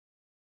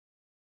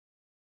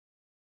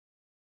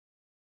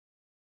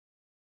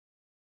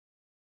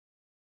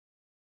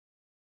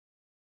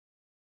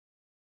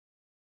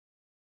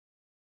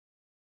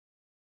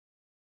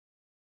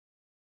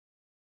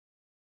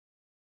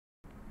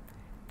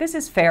This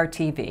is Fair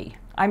TV.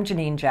 I'm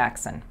Janine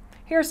Jackson.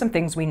 Here are some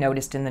things we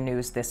noticed in the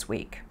news this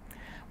week.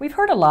 We've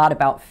heard a lot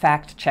about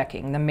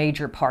fact-checking the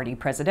major party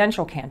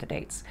presidential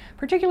candidates,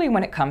 particularly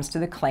when it comes to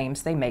the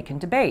claims they make in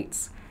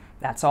debates.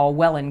 That's all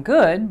well and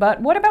good,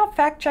 but what about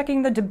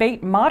fact-checking the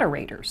debate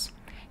moderators?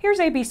 Here's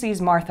ABC's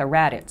Martha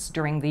Raddatz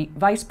during the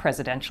vice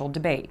presidential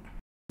debate.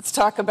 Let's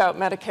talk about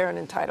Medicare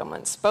and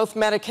entitlements. Both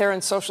Medicare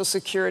and Social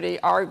Security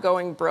are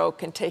going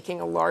broke and taking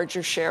a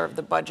larger share of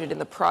the budget in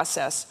the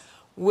process.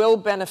 Will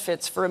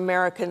benefits for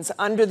Americans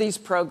under these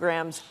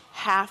programs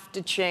have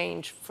to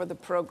change for the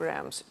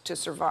programs to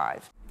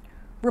survive?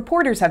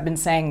 Reporters have been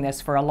saying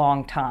this for a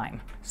long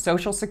time.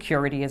 Social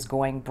Security is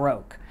going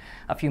broke.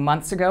 A few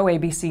months ago,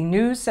 ABC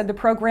News said the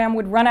program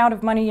would run out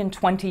of money in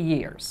 20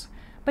 years.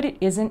 But it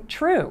isn't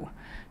true.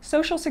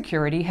 Social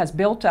Security has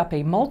built up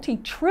a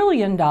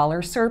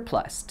multi-trillion-dollar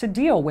surplus to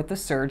deal with the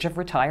surge of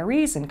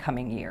retirees in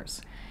coming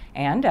years.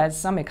 And as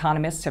some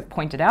economists have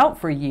pointed out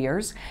for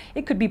years,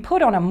 it could be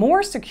put on a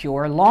more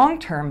secure,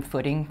 long-term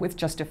footing with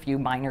just a few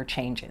minor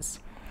changes.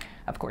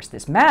 Of course,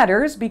 this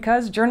matters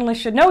because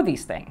journalists should know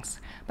these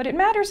things. But it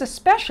matters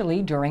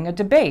especially during a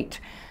debate,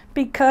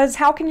 because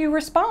how can you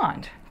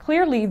respond?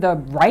 Clearly, the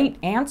right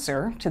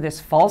answer to this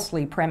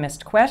falsely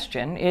premised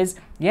question is,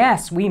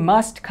 yes, we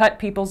must cut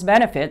people's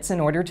benefits in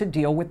order to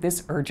deal with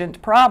this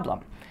urgent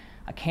problem.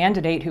 A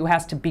candidate who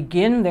has to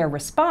begin their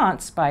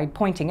response by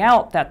pointing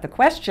out that the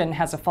question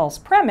has a false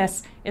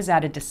premise is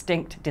at a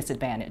distinct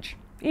disadvantage,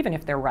 even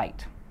if they're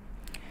right.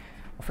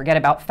 Well, forget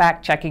about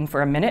fact-checking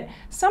for a minute.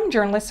 Some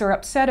journalists are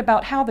upset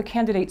about how the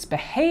candidates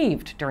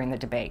behaved during the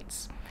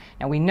debates.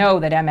 Now, we know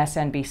that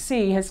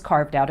MSNBC has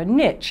carved out a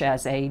niche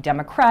as a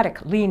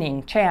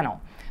Democratic-leaning channel,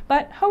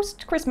 but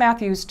host Chris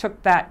Matthews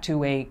took that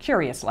to a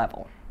curious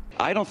level.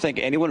 I don't think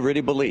anyone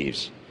really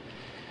believes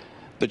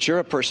that you're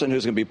a person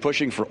who's going to be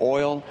pushing for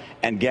oil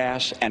and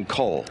gas and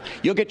coal.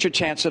 You'll get your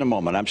chance in a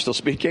moment. I'm still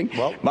speaking.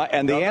 Well,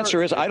 and the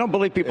answer is I don't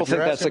believe people think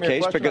that's the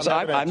case because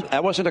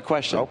that wasn't a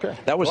question. Okay.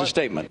 That was a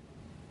statement.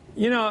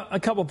 You know,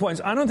 a couple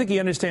points. I don't think he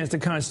understands the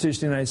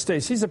Constitution of the United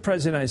States. He's the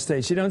President of the United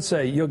States. You don't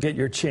say you'll get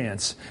your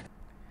chance.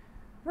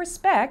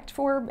 Respect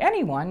for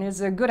anyone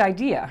is a good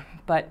idea,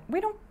 but we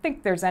don't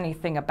think there's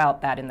anything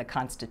about that in the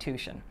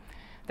Constitution.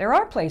 There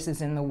are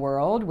places in the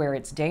world where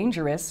it's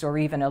dangerous or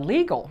even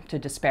illegal to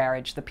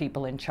disparage the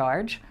people in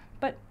charge,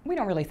 but we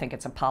don't really think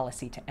it's a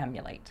policy to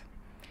emulate.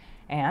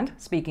 And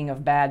speaking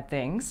of bad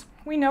things,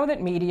 we know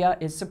that media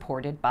is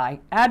supported by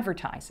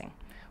advertising.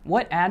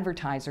 What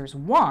advertisers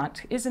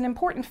want is an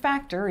important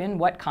factor in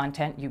what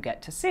content you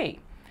get to see.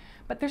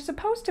 But there's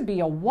supposed to be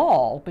a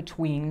wall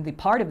between the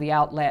part of the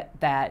outlet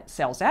that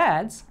sells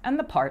ads and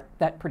the part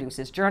that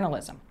produces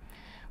journalism.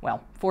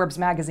 Well, Forbes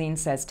magazine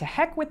says to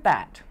heck with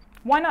that.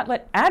 Why not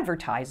let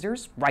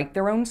advertisers write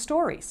their own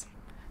stories?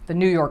 The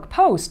New York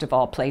Post, of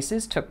all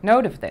places, took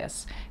note of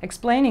this,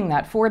 explaining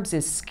that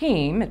Forbes'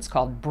 scheme, it's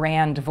called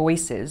Brand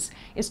Voices,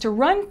 is to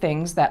run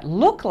things that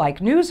look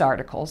like news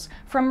articles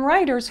from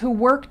writers who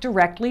work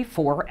directly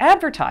for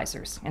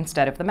advertisers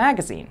instead of the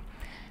magazine.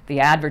 The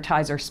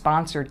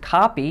advertiser-sponsored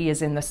copy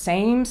is in the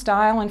same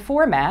style and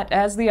format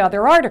as the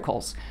other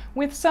articles,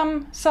 with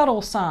some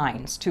subtle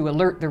signs to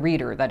alert the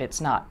reader that it's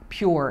not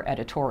pure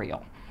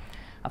editorial.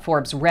 A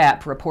Forbes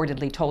rep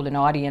reportedly told an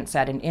audience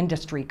at an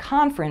industry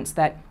conference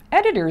that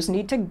editors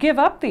need to give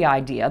up the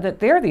idea that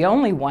they're the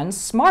only ones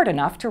smart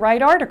enough to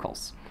write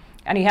articles.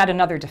 And he had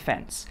another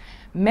defense.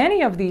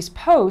 Many of these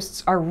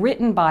posts are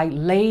written by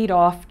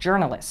laid-off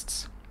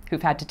journalists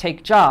who've had to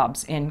take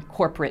jobs in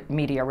corporate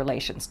media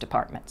relations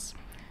departments.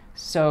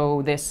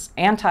 So this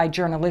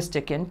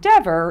anti-journalistic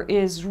endeavor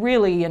is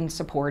really in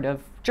support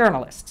of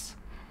journalists.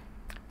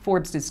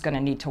 Forbes is going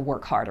to need to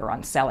work harder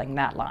on selling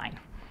that line.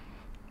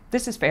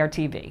 This is Fair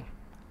TV.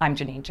 I'm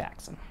Janine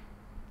Jackson.